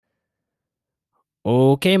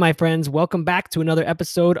Okay, my friends, welcome back to another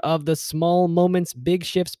episode of the Small Moments, Big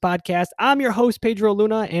Shifts podcast. I'm your host, Pedro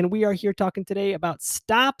Luna, and we are here talking today about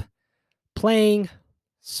stop playing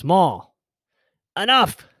small.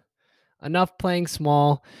 Enough. Enough playing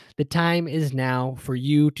small. The time is now for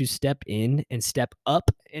you to step in and step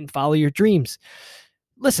up and follow your dreams.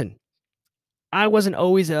 Listen, I wasn't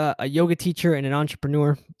always a yoga teacher and an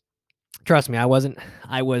entrepreneur. Trust me, I wasn't.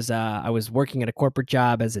 I was working at a corporate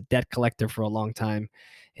job as a debt collector for a long time,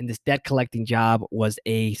 and this debt collecting job was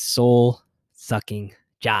a soul sucking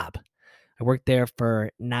job. I worked there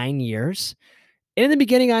for 9 years. And in the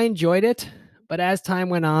beginning, I enjoyed it, but as time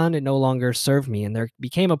went on, it no longer served me, and there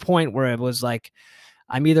became a point where it was like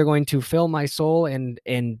I'm either going to fill my soul and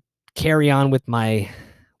carry on with my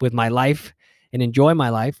life and enjoy my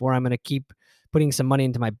life, or I'm going to keep putting some money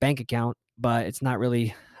into my bank account, but it's not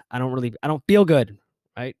really I don't feel good,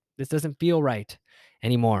 right? This doesn't feel right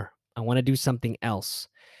anymore. I want to do something else.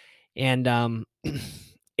 And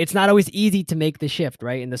it's not always easy to make the shift,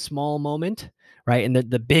 right? In the small moment, right? In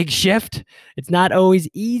the big shift, it's not always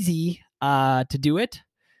easy to do it,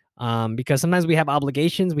 because sometimes we have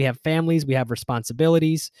obligations, we have families, we have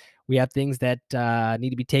responsibilities, we have things that need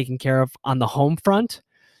to be taken care of on the home front.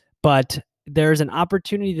 But there's an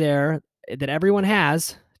opportunity there that everyone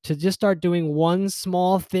has to just start doing one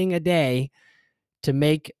small thing a day to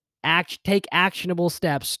take actionable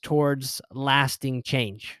steps towards lasting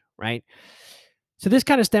change, right? So this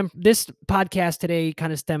podcast today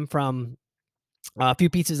kind of stemmed from a few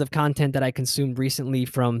pieces of content that I consumed recently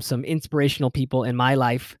from some inspirational people in my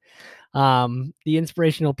life. The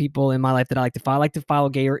inspirational people in my life that I like to follow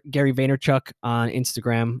Gary Vaynerchuk on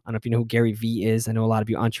Instagram. I don't know if you know who Gary V is. I know a lot of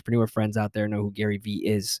you entrepreneur friends out there know who Gary V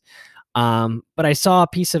is. But I saw a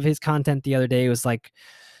piece of his content the other day. It was like,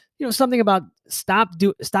 something about stop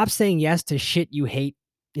saying yes to shit you hate.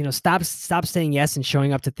 Stop saying yes and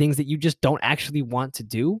showing up to things that you just don't actually want to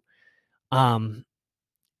do. Um,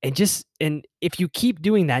 and if you keep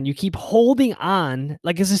doing that and you keep holding on,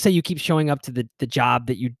 like as I say, you keep showing up to the job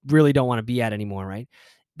that you really don't want to be at anymore, right?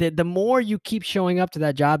 The more you keep showing up to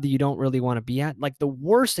that job that you don't really want to be at, like the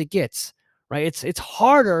worse it gets, right? It's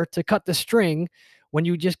harder to cut the string when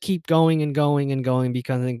you just keep going and going and going,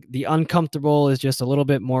 because the uncomfortable is just a little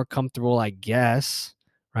bit more comfortable, I guess,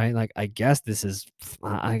 right? Like I guess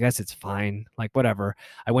I guess it's fine. Like whatever.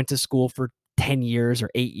 I went to school for 10 years or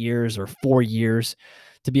 8 years or 4 years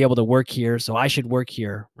to be able to work here, so I should work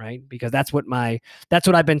here, right? Because that's what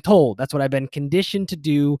I've been told. That's what I've been conditioned to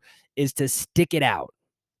do, is to stick it out,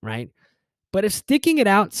 right? But if sticking it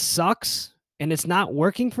out sucks and it's not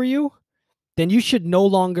working for you, then you should no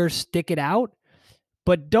longer stick it out.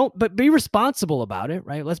 But be responsible about it,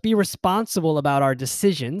 right? Let's be responsible about our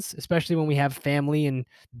decisions, especially when we have family and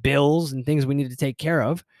bills and things we need to take care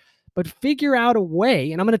of. But figure out a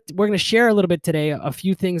way, and we're gonna share a little bit today, a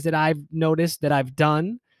few things that I've noticed that I've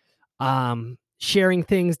done, sharing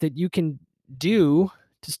things that you can do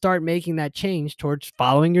to start making that change towards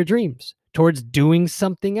following your dreams, towards doing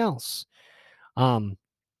something else. Um,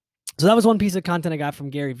 so that was one piece of content I got from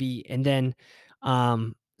Gary Vee. And then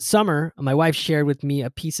Summer, my wife, shared with me a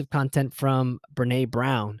piece of content from Brene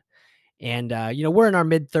Brown. And, we're in our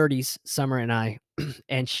mid 30s, Summer and I,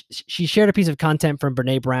 and she shared a piece of content from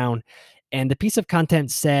Brene Brown. And the piece of content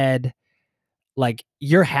said, like,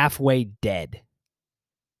 you're halfway dead.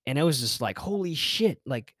 And it was just like, holy shit.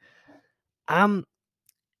 Like, I'm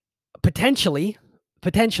potentially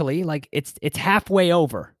like it's halfway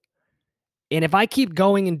over. And if I keep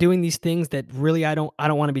going and doing these things that really I don't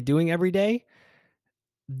want to be doing every day,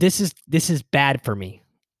 this is bad for me.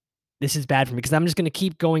 This is bad for me because I'm just going to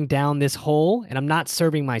keep going down this hole and I'm not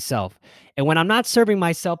serving myself. And when I'm not serving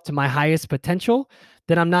myself to my highest potential,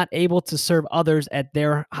 then I'm not able to serve others at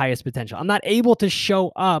their highest potential. I'm not able to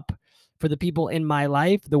show up for the people in my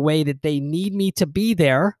life the way that they need me to be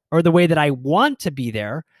there, or the way that I want to be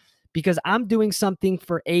there, because I'm doing something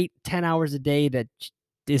for 8-10 hours a day that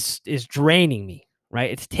is draining me, right?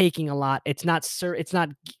 It's taking a lot. It's not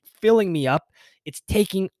filling me up. It's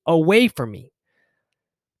taking away from me.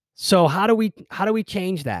 So how do we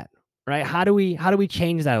change that? Right? How do we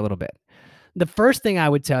change that a little bit? The first thing I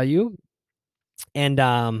would tell you,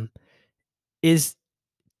 and is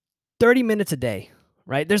 30 minutes a day,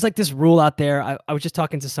 right? There's like this rule out there. I was just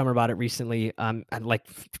talking to Summer about it recently, like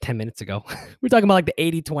 10 minutes ago. We're talking about like the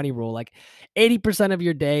 80-20 rule. Like 80% of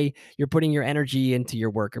your day, you're putting your energy into your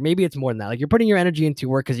work, or maybe it's more than that. Like you're putting your energy into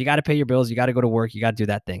work because you got to pay your bills, you got to go to work, you got to do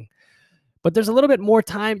that thing. But there's a little bit more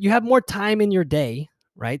time. You have more time in your day,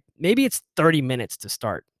 right? Maybe it's 30 minutes to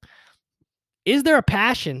start. Is there a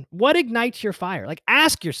passion? What ignites your fire? Like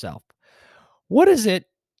ask yourself, what is it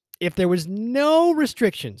if there was no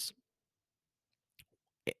restrictions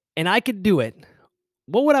and I could do it,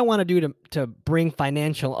 what would I want to do to bring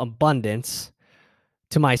financial abundance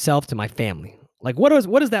to myself, to my family? Like what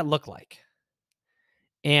does that look like?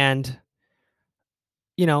 And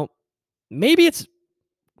you know, maybe it's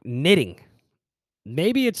knitting.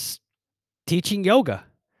 Maybe it's teaching yoga.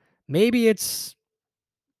 Maybe it's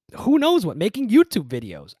who knows what, making YouTube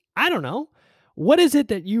videos. I don't know. What is it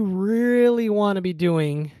that you really want to be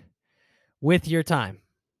doing with your time?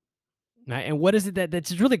 Right? And what is it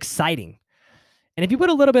that's really exciting? And if you put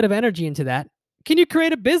a little bit of energy into that, can you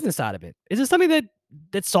create a business out of it? Is it something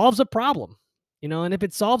that solves a problem? And if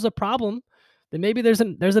it solves a problem, then maybe there's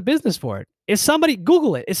a business for it. Is somebody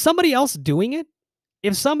Google it? Is somebody else doing it?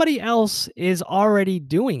 If somebody else is already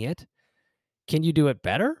doing it, can you do it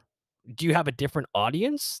better? Do you have a different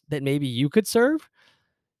audience that maybe you could serve?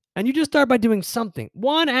 And you just start by doing something,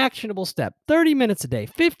 one actionable step, 30 minutes a day,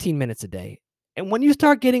 15 minutes a day. And when you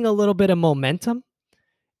start getting a little bit of momentum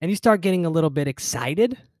and you start getting a little bit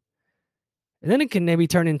excited, and then it can maybe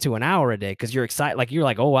turn into an hour a day because you're excited. Like you're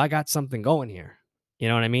like, oh, I got something going here. You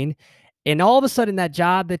know what I mean? And all of a sudden, that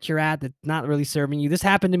job that you're at that's not really serving you, this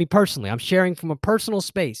happened to me personally. I'm sharing from a personal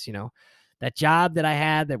space, that job that I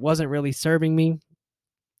had that wasn't really serving me.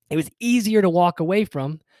 It was easier to walk away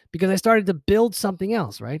from because I started to build something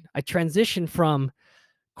else, right? I transitioned from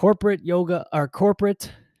corporate yoga or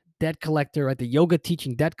corporate debt collector, right? The yoga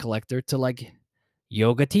teaching debt collector to like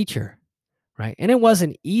yoga teacher, right? And it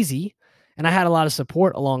wasn't easy. And I had a lot of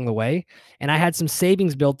support along the way. And I had some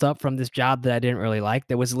savings built up from this job that I didn't really like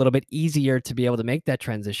that was a little bit easier to be able to make that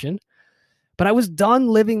transition. But I was done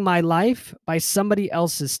living my life by somebody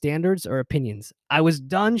else's standards or opinions. I was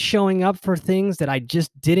done showing up for things that I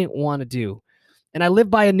just didn't want to do. And I live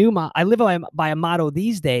by I live by a motto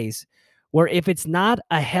these days where if it's not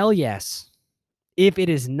a hell yes, if it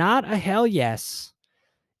is not a hell yes,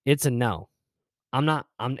 it's a no.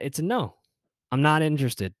 It's a no. I'm not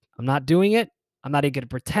interested. I'm not doing it. I'm not even going to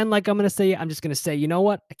pretend like I'm going to say it. I'm just going to say, you know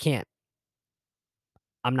what? I can't.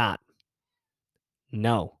 I'm not.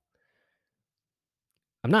 No,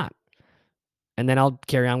 I'm not. And then I'll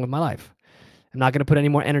carry on with my life. I'm not going to put any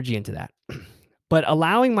more energy into that. But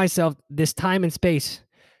allowing myself this time and space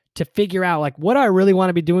to figure out like what do I really want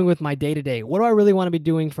to be doing with my day to day? What do I really want to be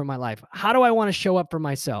doing for my life? How do I want to show up for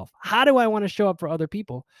myself? How do I want to show up for other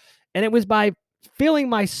people? And it was by filling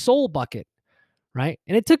my soul bucket, right?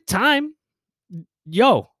 And it took time.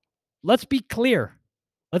 Yo, let's be clear.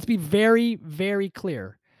 Let's be very, very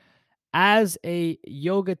clear. As a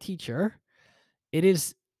yoga teacher, it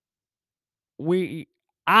is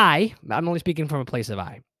I'm only speaking from a place of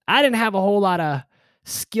I didn't have a whole lot of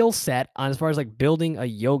skill set on as far as like building a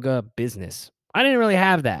yoga business. I didn't really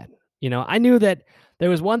have that. I knew that there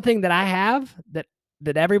was one thing that I have that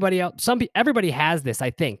everybody else, everybody has this, I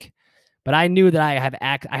think, but I knew that I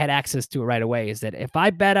had access to it right away. Is that if I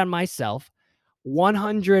bet on myself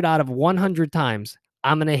 100 out of 100 times,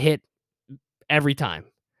 I'm gonna hit every time.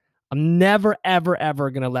 I'm never, ever,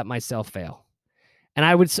 ever gonna let myself fail. And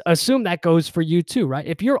I would assume that goes for you too, right?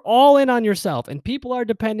 If you're all in on yourself and people are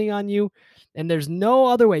depending on you and there's no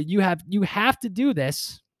other way, you have to do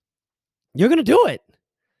this, you're going to do it.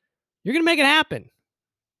 You're going to make it happen.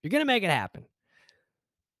 You're going to make it happen.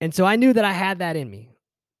 And so I knew that I had that in me.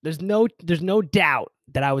 There's no doubt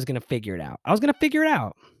that I was going to figure it out. I was going to figure it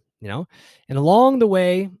out, And along the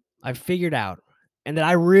way, I figured out and that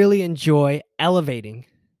I really enjoy elevating,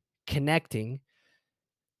 connecting,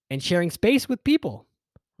 and sharing space with people,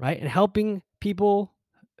 right? And helping people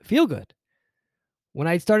feel good. When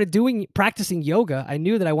I started practicing yoga, I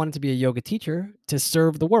knew that I wanted to be a yoga teacher to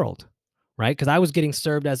serve the world, right? Because I was getting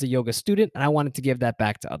served as a yoga student and I wanted to give that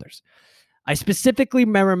back to others. I specifically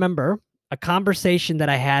remember a conversation that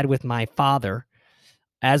I had with my father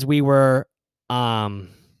as we were, I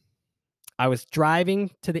was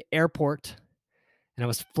driving to the airport and I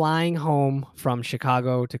was flying home from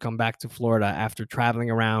Chicago to come back to Florida after traveling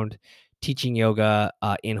around teaching yoga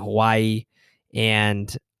in Hawaii.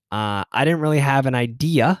 And I didn't really have an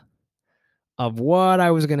idea of what I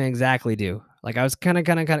was going to exactly do. Like I was kind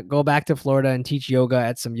of go back to Florida and teach yoga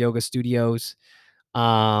at some yoga studios.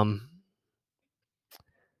 But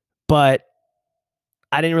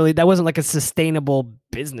that wasn't like a sustainable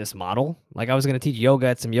business model. Like I was going to teach yoga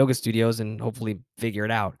at some yoga studios and hopefully figure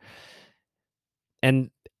it out.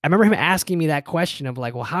 And I remember him asking me that question of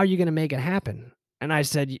like, well, how are you going to make it happen? And I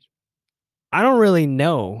said, I don't really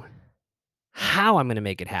know how I'm going to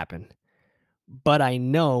make it happen, but I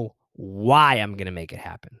know why I'm going to make it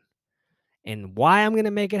happen. And why I'm going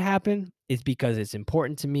to make it happen is because it's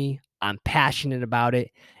important to me. I'm passionate about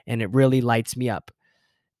it and it really lights me up.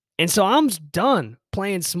 And so I'm done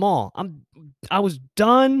playing small. I was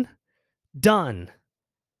done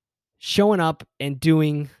showing up and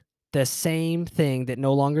doing the same thing that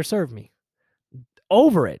no longer served me.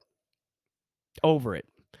 Over it. Over it.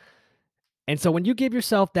 And so when you give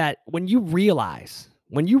yourself that, when you realize,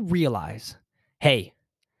 hey,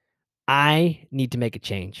 I need to make a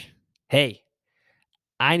change. Hey,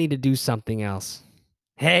 I need to do something else.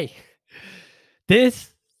 Hey,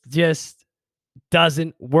 this just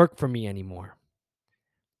doesn't work for me anymore.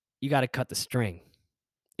 You got to cut the string.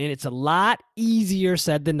 And it's a lot easier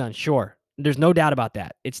said than done. Sure. There's no doubt about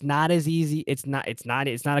that. It's not as easy.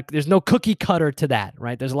 There's no cookie cutter to that,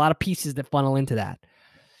 right? There's a lot of pieces that funnel into that.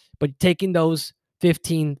 But taking those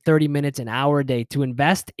 15, 30 minutes, an hour a day to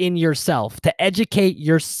invest in yourself, to educate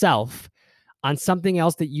yourself on something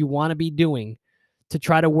else that you want to be doing, to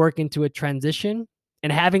try to work into a transition,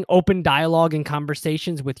 and having open dialogue and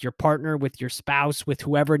conversations with your partner, with your spouse, with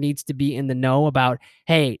whoever needs to be in the know about,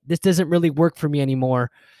 hey, this doesn't really work for me anymore.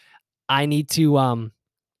 I need to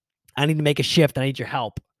make a shift. I need your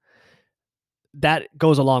help. That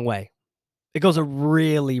goes a long way. It goes a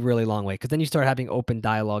really, really long way, because then you start having open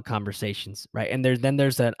dialogue conversations, right? And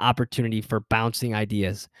there's an opportunity for bouncing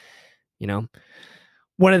ideas. You know,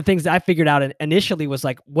 one of the things that I figured out initially was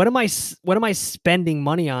like, what am I spending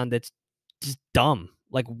money on that's just dumb?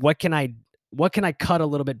 Like, what can I cut a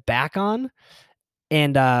little bit back on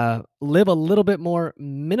and live a little bit more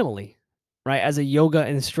minimally, right? As a yoga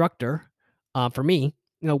instructor, for me,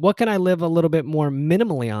 what can I live a little bit more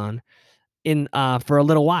minimally on in for a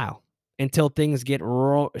little while until things get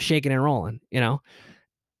shaking and rolling,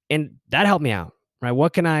 and that helped me out, right?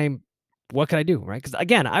 What can I do, right? Because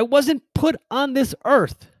again, I wasn't put on this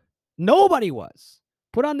earth. Nobody was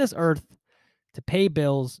put on this earth to pay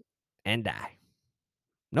bills and die.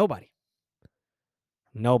 Nobody.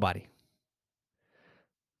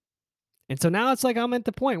 And so now it's like I'm at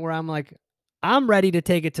the point where I'm like, I'm ready to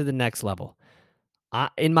take it to the next level.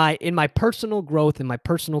 In my personal growth, in my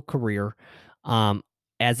personal career,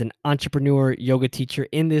 as an entrepreneur, yoga teacher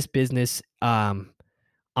in this business, I'm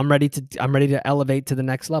ready to elevate to the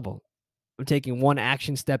next level. I'm taking one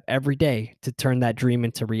action step every day to turn that dream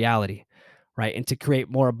into reality, right? And to create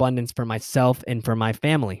more abundance for myself and for my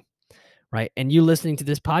family, right? And you listening to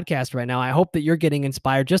this podcast right now, I hope that you're getting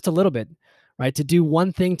inspired just a little bit, right? To do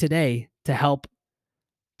one thing today to help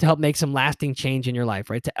make some lasting change in your life,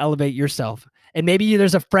 right? To elevate yourself. And maybe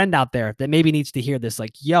there's a friend out there that maybe needs to hear this,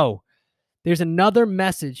 like, yo, there's another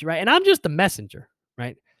message, right? And I'm just the messenger,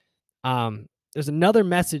 right? There's another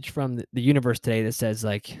message from the universe today that says,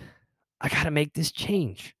 like, I got to make this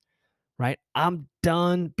change, right? I'm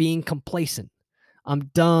done being complacent. I'm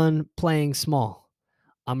done playing small.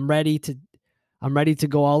 I'm ready to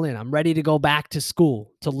go all in. I'm ready to go back to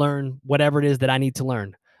school to learn whatever it is that I need to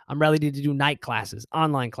learn. I'm ready to do night classes,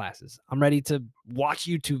 online classes. I'm ready to watch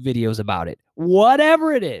YouTube videos about it.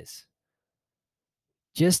 Whatever it is,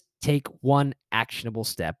 just take one actionable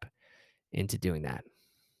step into doing that.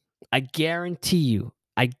 I guarantee you,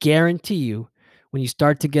 when you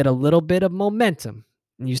start to get a little bit of momentum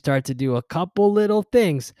and you start to do a couple little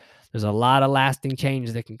things, there's a lot of lasting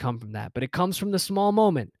change that can come from that. But it comes from the small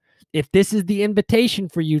moment. If this is the invitation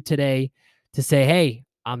for you today to say, hey,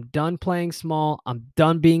 I'm done playing small, I'm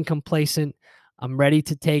done being complacent, I'm ready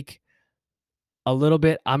to take a little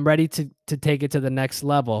bit, I'm ready to take it to the next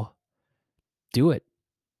level, do it.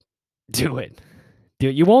 Do it. Do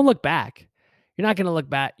it. You won't look back. You're not going to look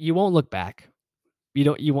back. You won't look back.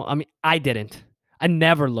 You won't. I mean, I didn't. I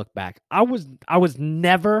never looked back. I was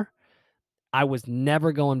never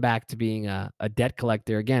going back to being a debt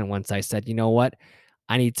collector again. Once I said, you know what,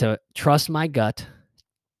 I need to trust my gut,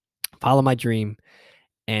 follow my dream,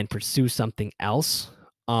 and pursue something else.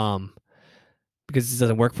 Because this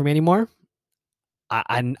doesn't work for me anymore.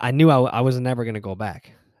 I knew I was never going to go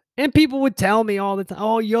back. And people would tell me all the time,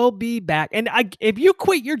 "Oh, you'll be back." And if you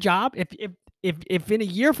quit your job, if in a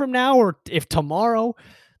year from now, or if tomorrow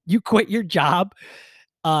you quit your job,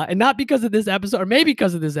 and not because of this episode, or maybe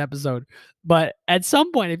because of this episode, but at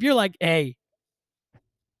some point, if you're like, "Hey,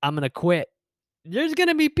 I'm gonna quit," there's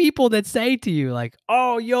gonna be people that say to you like,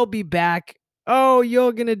 "Oh, you'll be back. Oh,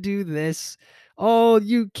 you're gonna do this. Oh,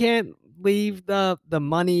 you can't leave the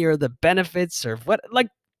money or the benefits or what." Like,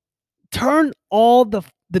 turn all the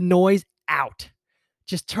noise out.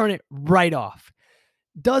 Just turn it right off.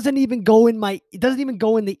 It doesn't even go in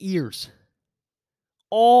the ears.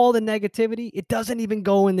 All the negativity, it doesn't even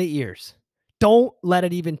go in the ears. Don't let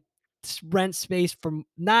it even rent space for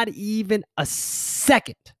not even a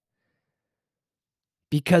second,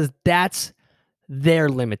 because that's their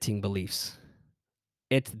limiting beliefs.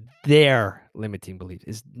 It's their limiting belief.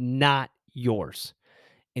 It's not yours.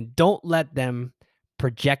 And don't let them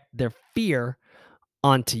project their fear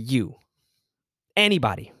onto you.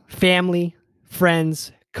 Anybody, family,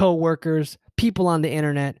 friends, coworkers, people on the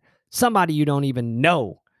internet, somebody you don't even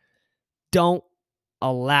know. Don't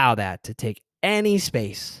allow that to take any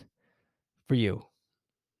space for you.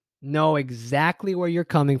 Know exactly where you're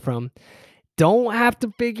coming from. Don't have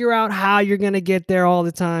to figure out how you're going to get there all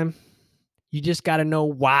the time. You just got to know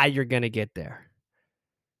why you're going to get there.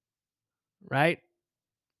 Right?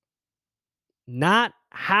 Not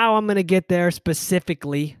how I'm going to get there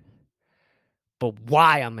specifically, but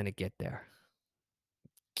why I'm going to get there.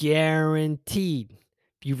 Guaranteed.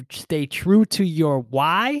 If you stay true to your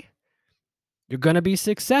why, you're going to be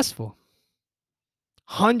successful.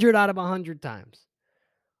 100 out of 100 times.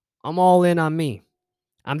 I'm all in on me.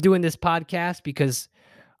 I'm doing this podcast because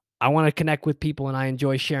I want to connect with people and I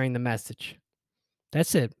enjoy sharing the message.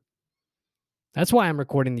 That's it. That's why I'm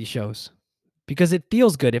recording these shows, because it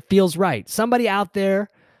feels good. It feels right. Somebody out there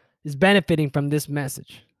is benefiting from this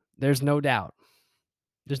message. There's no doubt.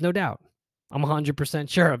 There's no doubt. I'm 100%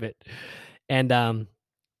 sure of it. And I'm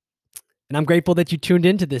grateful that you tuned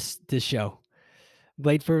into this show.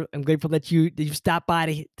 I'm grateful that you stopped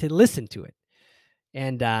by to listen to it.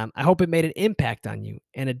 And I hope it made an impact on you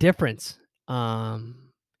and a difference in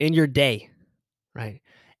your day, right?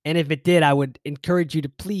 And if it did, I would encourage you to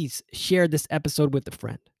please share this episode with a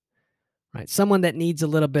friend, right? Someone that needs a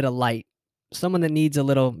little bit of light, someone that needs a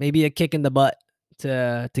little, maybe a kick in the butt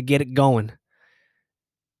to get it going.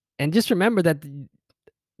 And just remember that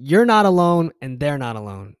you're not alone and they're not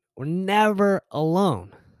alone. We're never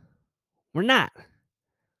alone. We're not.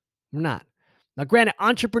 We're not. Now, granted,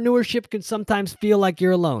 entrepreneurship can sometimes feel like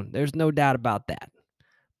you're alone. There's no doubt about that.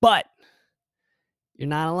 But you're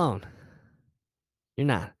not alone. You're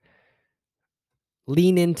not.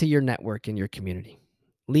 Lean into your network and your community.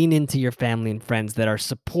 Lean into your family and friends that are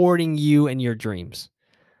supporting you and your dreams.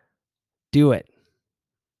 Do it.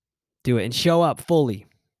 Do it and show up fully.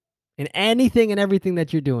 In anything and everything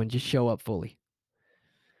that you're doing, just show up fully.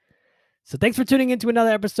 So thanks for tuning into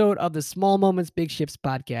another episode of the Small Moments, Big Shifts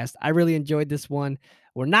podcast. I really enjoyed this one.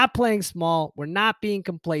 We're not playing small. We're not being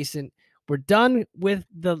complacent. We're done with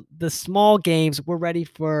the small games. We're ready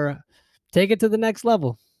for take it to the next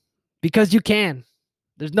level, because you can.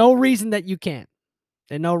 There's no reason that you can't.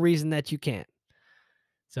 There's no reason that you can't.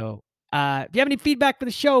 So if you have any feedback for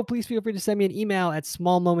the show, please feel free to send me an email at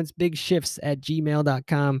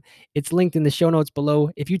smallmomentsbigshifts@gmail.com. It's linked in the show notes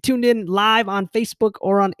below. If you tuned in live on Facebook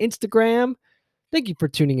or on Instagram, thank you for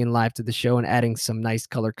tuning in live to the show and adding some nice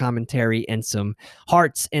color commentary and some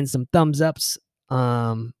hearts and some thumbs ups.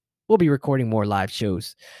 We'll be recording more live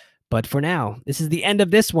shows. But for now, this is the end of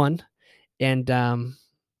this one. And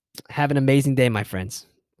have an amazing day, my friends.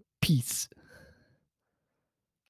 Peace.